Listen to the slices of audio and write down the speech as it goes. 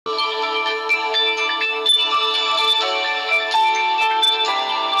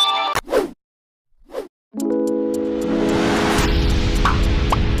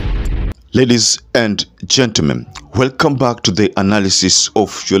Ladies and gentlemen, welcome back to the analysis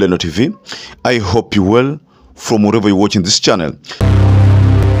of YOLENO TV. I hope you well from wherever you're watching this channel.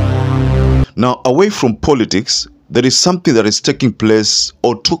 Now, away from politics, there is something that is taking place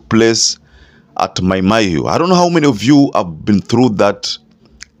or took place at MAHIU. I don't know how many of you have been through that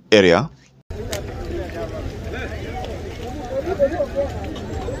area.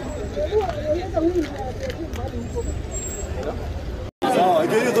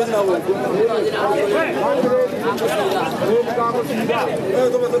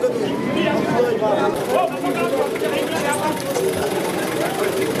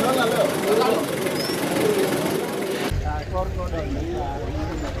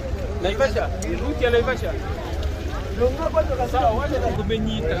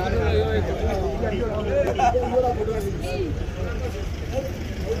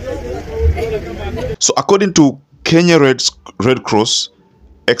 So according to Kenya Red Cross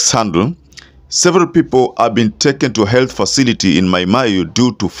X-handle, several people have been taken to a health facility in MAHIU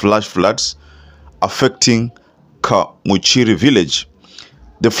due to flash floods affecting Kamuchiri village.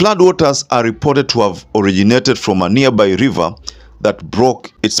 The floodwaters are reported to have originated from a nearby river that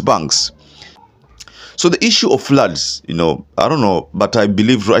broke its banks. So the issue of floods, I don't know, but I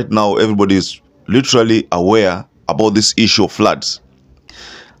believe right now everybody is literally aware about this issue of floods.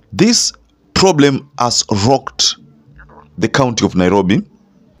 This problem has rocked the county of Nairobi.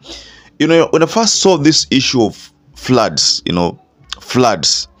 When I first saw this issue of floods,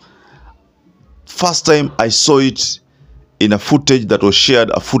 first time I saw it in a footage that was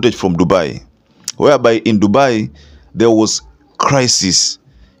shared, a footage from Dubai, whereby in Dubai there was crisis.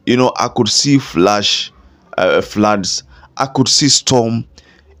 I could see floods, I could see storm.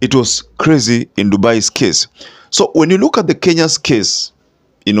 It was crazy in Dubai's case. So when you look at the Kenya's case,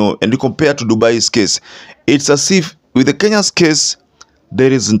 and you compare to Dubai's case, it's as if with the Kenya's case,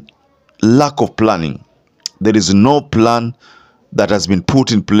 there is lack of planning. There is no plan that has been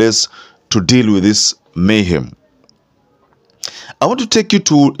put in place to deal with this mayhem. I want to take you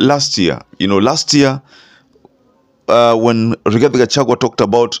to last year. Last year, when RIGATHI talked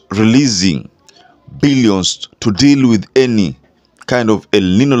about releasing billions to deal with any kind of El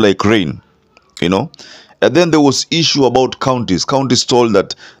Nino-like rain, and then there was issue about counties. Counties told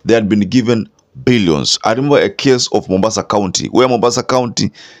that they had been given billions. I remember a case of Mombasa County, where Mombasa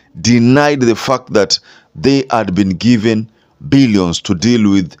County denied the fact that they had been given billions to deal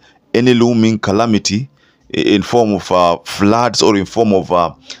with any looming calamity in form of floods or in form of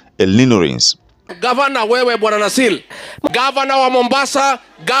El Nino rains. Governor wewe Bwana Nasil, Governor wa Mombasa,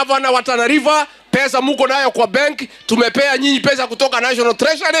 Governor wa Tana River, pesa muko nayo kwa bank, tumepea nyinyi pesa kutoka National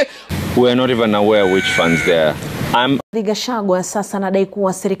Treasury. We are not even aware which funds there. Gachagua sasa anadai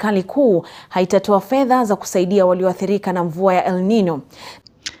kuwa serikali kuu haitatoa fedha za kusaidia walioathirika na mvua ya El Nino.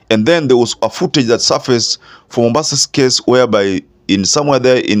 And then there was a footage that surfaced from Mombasa's case whereby in somewhere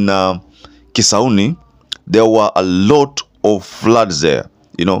there in Kisauni, there were a lot of floods there,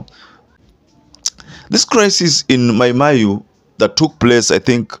 This crisis in MAHIU that took place, I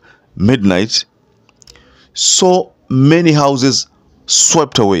think, midnight, saw many houses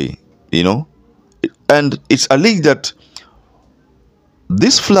swept away, And it's alleged that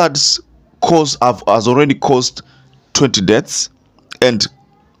these floods has already caused 20 deaths and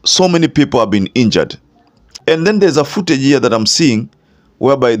so many people have been injured. And then there's a footage here that I'm seeing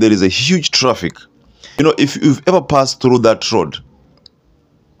whereby there is a huge traffic. If you've ever passed through that road,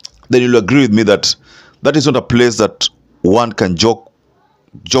 then you'll agree with me that that is not a place that one can joke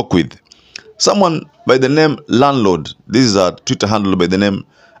with. Someone by the name Landlord, this is a Twitter handle by the name,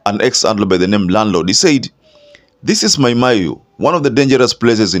 an ex-handle by the name Landlord, he said, "This is MAHIU, one of the dangerous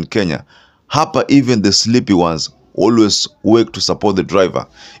places in Kenya. Hapa even the sleepy ones always wake to support the driver."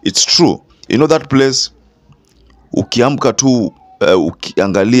 It's true. That place, ukiamka tu,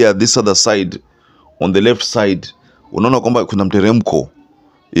 ukiangalia this other side, on the left side, unaona kwamba kuna mteremko.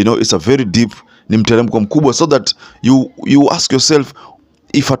 It's a very deep, ni mteremko mkubwa, so that you ask yourself,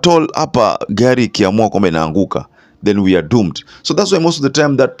 if at all hapa gari kiamua kwamba inaanguka, then we are doomed. So that's why most of the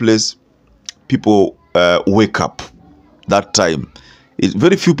time that place, people wake up that time.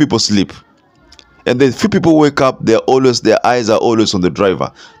 Very few people sleep. And the few people wake up, their eyes are always on the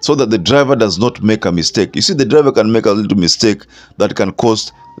driver, so that the driver does not make a mistake. You see, the driver can make a little mistake that can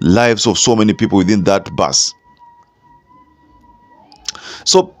cost lives of so many people within that bus.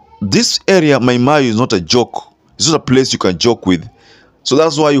 So this area, MAHIU, is not a joke. It's not a place you can joke with. So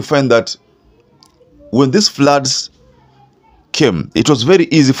that's why you find that when these floods came, it was very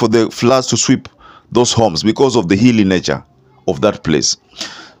easy for the floods to sweep those homes because of the hilly nature of that place.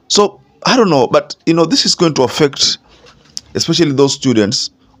 So I don't know, but this is going to affect especially those students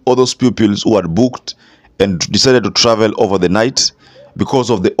all those pupils who had booked and decided to travel over the night because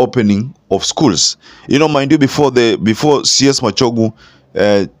of the opening of schools. You know, mind you, before CS Machogu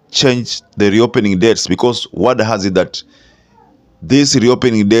changed the reopening dates, because word has it that these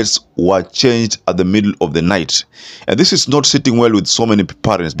reopening dates were changed at the middle of the night. And this is not sitting well with so many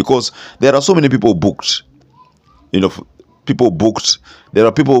parents, because there are so many people booked. You know, people booked. There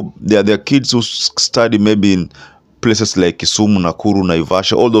are kids who study maybe in places like Kisumu, Nakuru,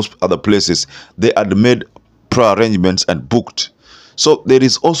 Naivasha, all those other places. They had made prior arrangements and booked. So there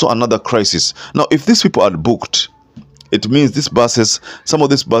is also another crisis. Now, if these people are booked, it means some of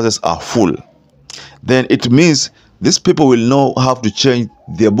these buses are full. Then it means these people will now have to change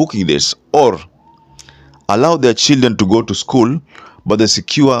their booking dates or allow their children to go to school, but they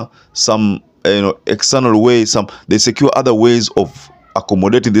secure some external ways. They secure other ways of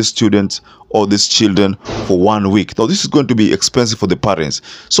accommodating these students or these children for 1 week. Now, this is going to be expensive for the parents.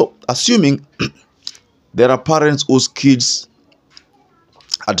 So, assuming there are parents whose kids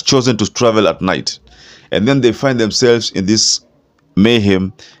had chosen to travel at night, and then they find themselves in this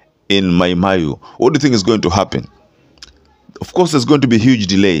mayhem in MAHIU, what do you think is going to happen? Of course, there's going to be a huge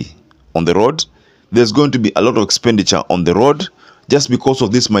delay on the road. There's going to be a lot of expenditure on the road just because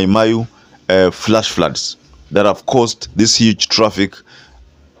of this MAHIU flash floods that have caused this huge traffic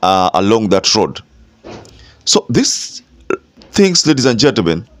along that road. So these things, ladies and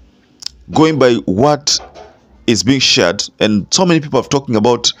gentlemen, going by what is being shared, and so many people have been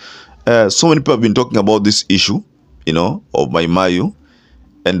talking about this issue, of MAHIU,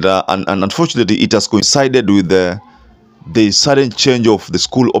 and unfortunately, it has coincided with the sudden change of the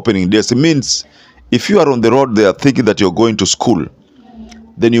school opening days. It means if you are on the road there thinking that you're going to school,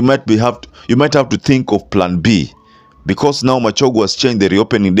 then you might have to think of plan B, because now Machogu has changed the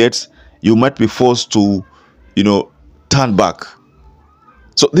reopening dates. You might be forced to turn back.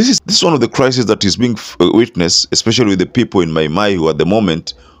 So this is one of the crises that is being witnessed, especially with the people in MAHIU at the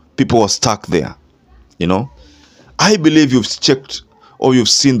moment. People are stuck there. I believe you've checked or you've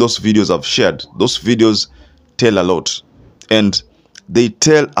seen those videos I've shared. Those videos tell a lot, and they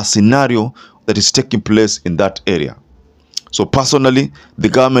tell a scenario that is taking place in that area. So personally, the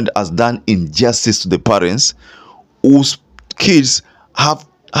government has done injustice to the parents whose kids have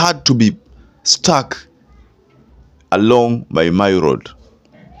had to be stuck along MAHIU road.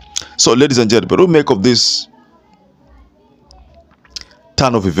 So, ladies and gentlemen, what do you make of this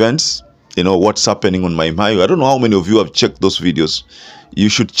turn of events? What's happening on MAHIU. I don't know how many of you have checked those videos. You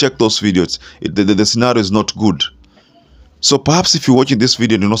should check those videos. The scenario is not good. So perhaps if you're watching this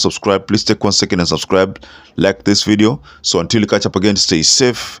video and you're not subscribed, please take 1 second and subscribe, like this video. So until you catch up again, stay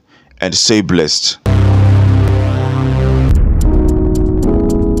safe and stay blessed.